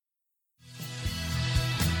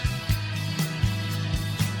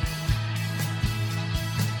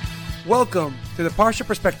Welcome to the Parsha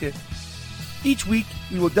Perspective. Each week,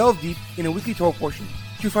 we will delve deep in a weekly Torah portion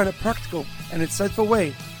to find a practical and insightful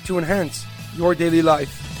way to enhance your daily life.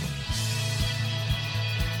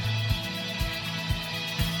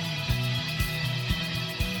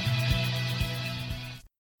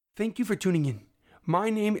 Thank you for tuning in. My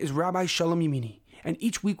name is Rabbi Shalom Yamini, and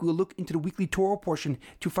each week we will look into the weekly Torah portion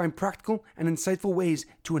to find practical and insightful ways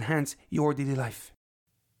to enhance your daily life.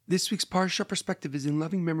 This week's Parsha Perspective is in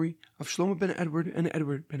loving memory of Shlomo ben Edward and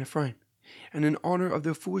Edward ben Ephraim, and in honor of the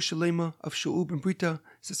Refuah Shalema of Shaul ben Brita,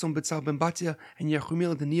 Sason Betzal ben Batia, and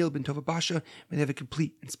Yechumiel Daniel ben Tova Basha, may they have a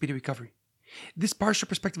complete and speedy recovery. This Parsha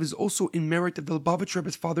Perspective is also in merit of the Lubavitch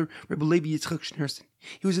Rebbe's father, Rebbe Levi Yitzchak Schneerson.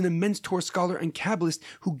 He was an immense Torah scholar and Kabbalist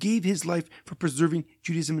who gave his life for preserving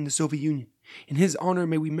Judaism in the Soviet Union. In his honor,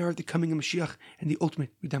 may we merit the coming of Mashiach and the ultimate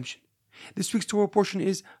redemption. This week's Torah portion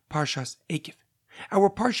is Parshas Eikev. Our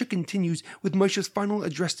Parsha continues with Moshe's final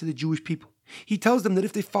address to the Jewish people. He tells them that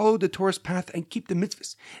if they follow the Torah's path and keep the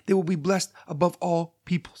mitzvahs, they will be blessed above all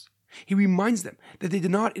peoples. He reminds them that they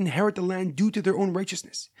did not inherit the land due to their own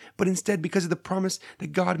righteousness, but instead because of the promise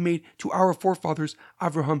that God made to our forefathers,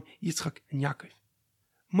 Avraham, Yitzchak, and Yaakov.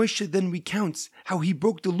 Moshe then recounts how he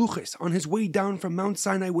broke the luchos on his way down from Mount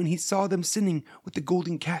Sinai when he saw them sinning with the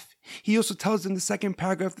golden calf. He also tells them the second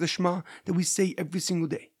paragraph of the Shema that we say every single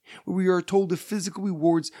day, where we are told the physical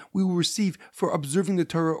rewards we will receive for observing the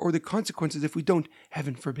Torah or the consequences if we don't,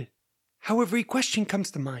 heaven forbid. However, a question comes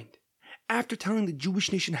to mind. After telling the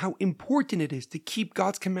Jewish nation how important it is to keep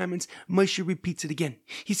God's commandments, Moshe repeats it again.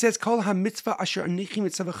 He says, Kol ha-mitzvah asher anichi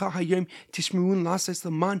mitzavacha hayom tishmerun lases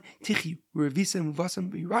leman tichyu u'revisem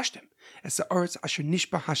uvasem v'yirashtem es ha'aretz asher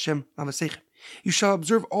nishba Hashem lavasechem. You shall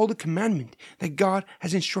observe all the commandment that God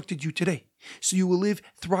has instructed you today, so you will live,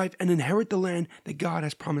 thrive, and inherit the land that God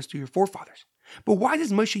has promised to your forefathers. But why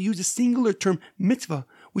does Moshe use a singular term mitzvah,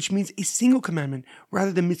 which means a single commandment,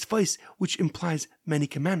 rather than mitzvahs, which implies many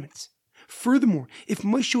commandments? Furthermore, if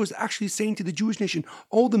Moshe was actually saying to the Jewish nation,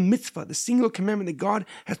 all the mitzvah, the singular commandment that God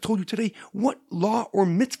has told you today, what law or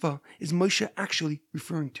mitzvah is Moshe actually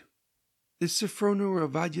referring to? The Sifrono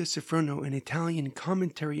Ravadia Sifrono, an Italian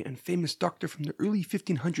commentary and famous doctor from the early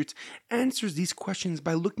 1500s, answers these questions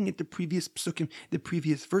by looking at the previous psukim, the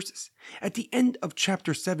previous verses. At the end of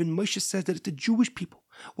chapter 7, Moshe says that if the Jewish people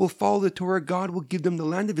will follow the Torah, God will give them the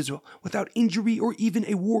land of Israel without injury or even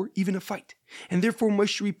a war, even a fight. And therefore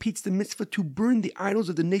Moshe repeats the mitzvah to burn the idols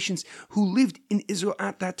of the nations who lived in Israel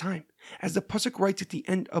at that time. As the pasuk writes at the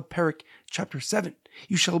end of Perek chapter 7,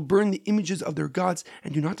 you shall burn the images of their gods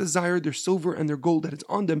and do not desire their silver and their gold that is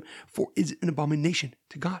on them, for it is an abomination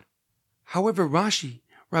to God. However, Rashi,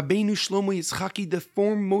 Rabbeinu Shlomo Yitzchaki, the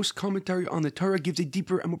foremost commentary on the Torah, gives a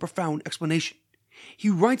deeper and more profound explanation. He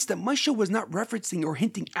writes that Moshe was not referencing or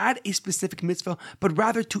hinting at a specific mitzvah, but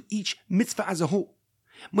rather to each mitzvah as a whole.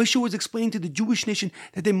 Moshe was explaining to the Jewish nation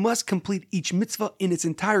that they must complete each mitzvah in its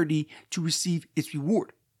entirety to receive its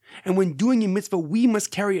reward. And when doing a mitzvah, we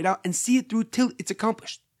must carry it out and see it through till it's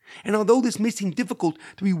accomplished. And although this may seem difficult,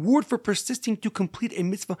 the reward for persisting to complete a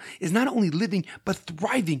mitzvah is not only living, but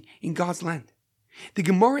thriving in God's land. The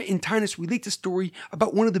Gemara in Tainus relates a story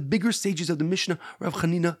about one of the bigger sages of the Mishnah, Rav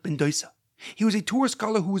Chanina ben Dosa. He was a Torah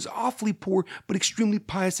scholar who was awfully poor, but extremely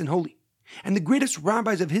pious and holy. And the greatest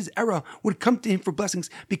rabbis of his era would come to him for blessings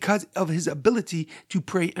because of his ability to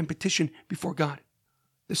pray and petition before God.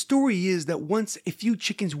 The story is that once a few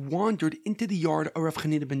chickens wandered into the yard of Rav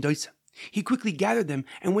Chanina ben Dosa. He quickly gathered them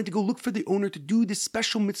and went to go look for the owner to do this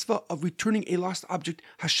special mitzvah of returning a lost object,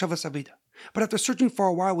 Hashavas Aveda. But after searching for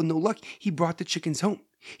a while with no luck, he brought the chickens home.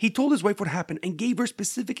 He told his wife what happened and gave her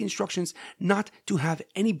specific instructions not to have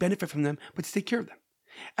any benefit from them, but to take care of them.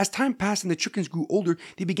 As time passed and the chickens grew older,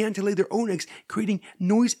 they began to lay their own eggs, creating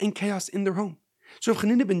noise and chaos in their home. So Rav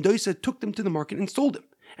Chanina ben Dosa took them to the market and sold them,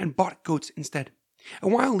 and bought goats instead. A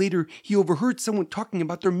while later, he overheard someone talking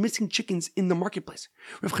about their missing chickens in the marketplace.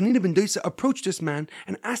 Rav Chanina ben Dosa approached this man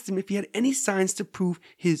and asked him if he had any signs to prove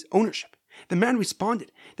his ownership. The man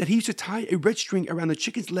responded that he used to tie a red string around the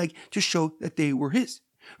chicken's leg to show that they were his.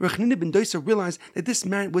 Rav Chanina ben Dosa realized that this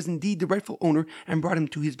man was indeed the rightful owner and brought him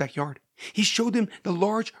to his backyard. He showed him the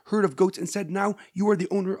large herd of goats and said, "Now you are the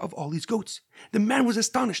owner of all these goats." The man was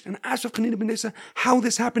astonished and asked Rav Chanina ben Dosa how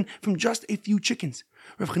this happened from just a few chickens.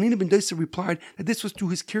 Rav Chanina ben Dosa replied that this was through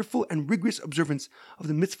his careful and rigorous observance of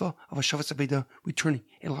the mitzvah of Hashavas Aveda, returning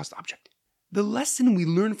a lost object. The lesson we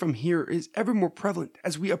learn from here is ever more prevalent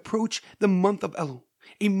as we approach the month of Elul,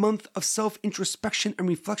 a month of self-introspection and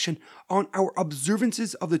reflection on our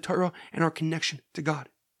observances of the Torah and our connection to God.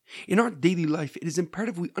 In our daily life, it is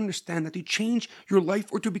imperative we understand that to change your life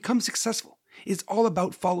or to become successful is all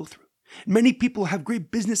about follow-through. Many people have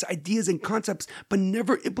great business ideas and concepts, but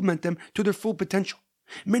never implement them to their full potential.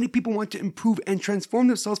 Many people want to improve and transform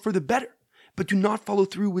themselves for the better, but do not follow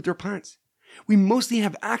through with their plans. We mostly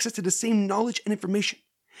have access to the same knowledge and information.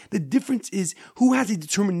 The difference is who has the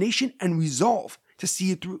determination and resolve to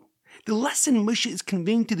see it through. The lesson Moshe is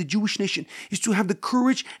conveying to the Jewish nation is to have the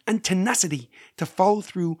courage and tenacity to follow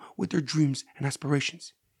through with their dreams and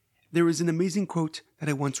aspirations. There is an amazing quote that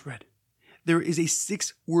I once read. There is a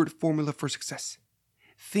 6-word formula for success.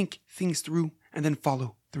 Think things through and then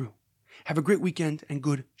follow through. Have a great weekend and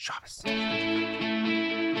good Shabbos.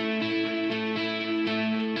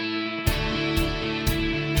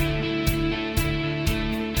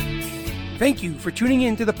 Thank you for tuning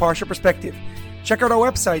in to The Parsha Perspective. Check out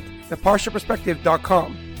our website,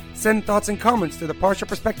 theparshaperspective.com. Send thoughts and comments to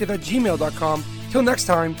theparshaperspective@gmail.com. Till next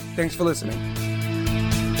time, thanks for listening.